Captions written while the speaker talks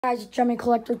Guys, it's Jimmy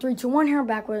Collector 321 here,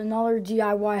 back with another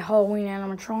DIY Halloween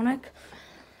animatronic.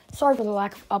 Sorry for the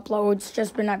lack of uploads.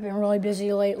 I've been really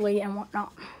busy lately and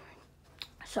whatnot.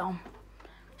 So,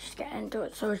 just get into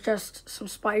it. So it's just some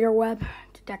spider web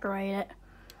to decorate it.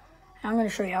 And I'm going to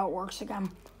show you how it works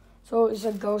again. So it's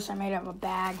a ghost I made out of a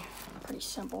bag. Pretty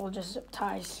simple, just zip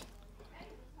ties.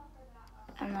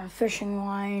 And then a fishing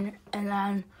line. And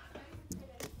then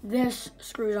this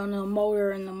screws onto the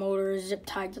motor, and the motor is zip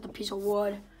tied to the piece of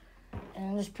wood.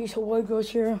 And this piece of wood goes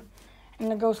here,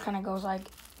 and the ghost kind of goes like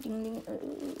ding, ding,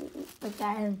 like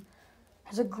that, and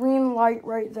has a green light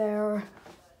right there. And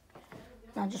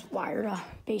I just wired a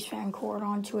bass fan cord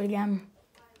onto it again.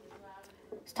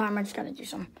 This time I just got to do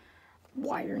some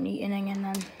wire neatening, and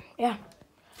then, yeah.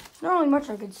 There's not really much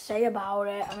I could say about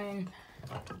it. I mean,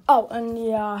 oh, and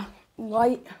the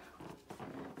light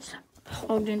is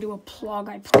plugged into a plug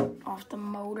I put off the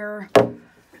motor.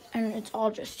 And it's all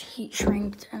just heat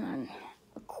shrinked and then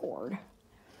a cord.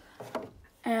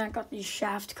 And I got these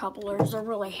shaft couplers. They're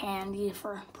really handy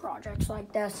for projects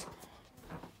like this.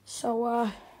 So,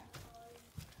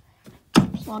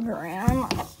 plug her in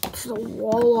to the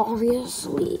wall,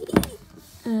 obviously.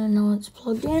 And now it's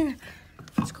plugged in.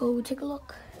 Let's go take a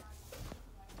look.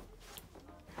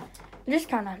 Just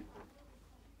kind of,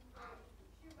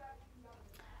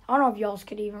 I don't know if y'all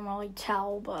could even really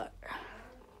tell, but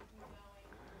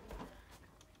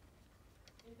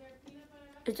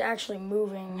it's actually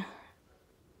moving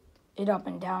it up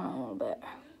and down a little bit.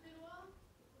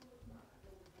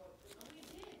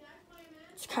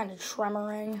 It's kind of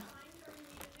tremoring.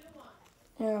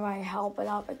 And if I help it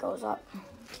up, it goes up.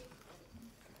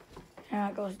 And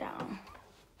it goes down.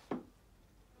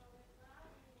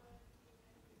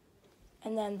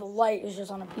 And then the light is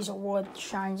just on a piece of wood that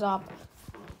shines up.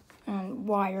 And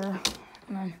wire.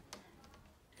 And then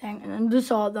thing. And then this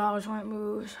all does when it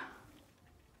moves.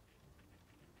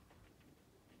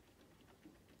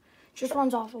 Just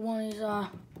runs off of one of these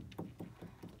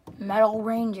metal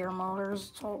reindeer motors.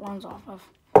 That's all it runs off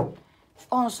of.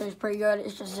 Honestly, it's pretty good.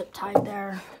 It's just zip tied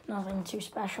there. Nothing too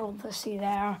special to see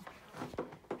there.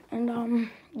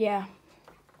 And yeah.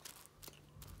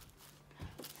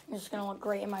 It's gonna look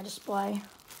great in my display.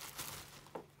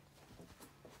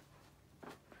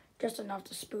 Just enough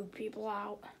to spook people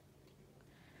out.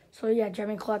 So yeah,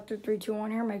 Jimmy Collector 321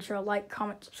 here. Make sure to like,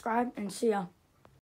 comment, subscribe, and see ya.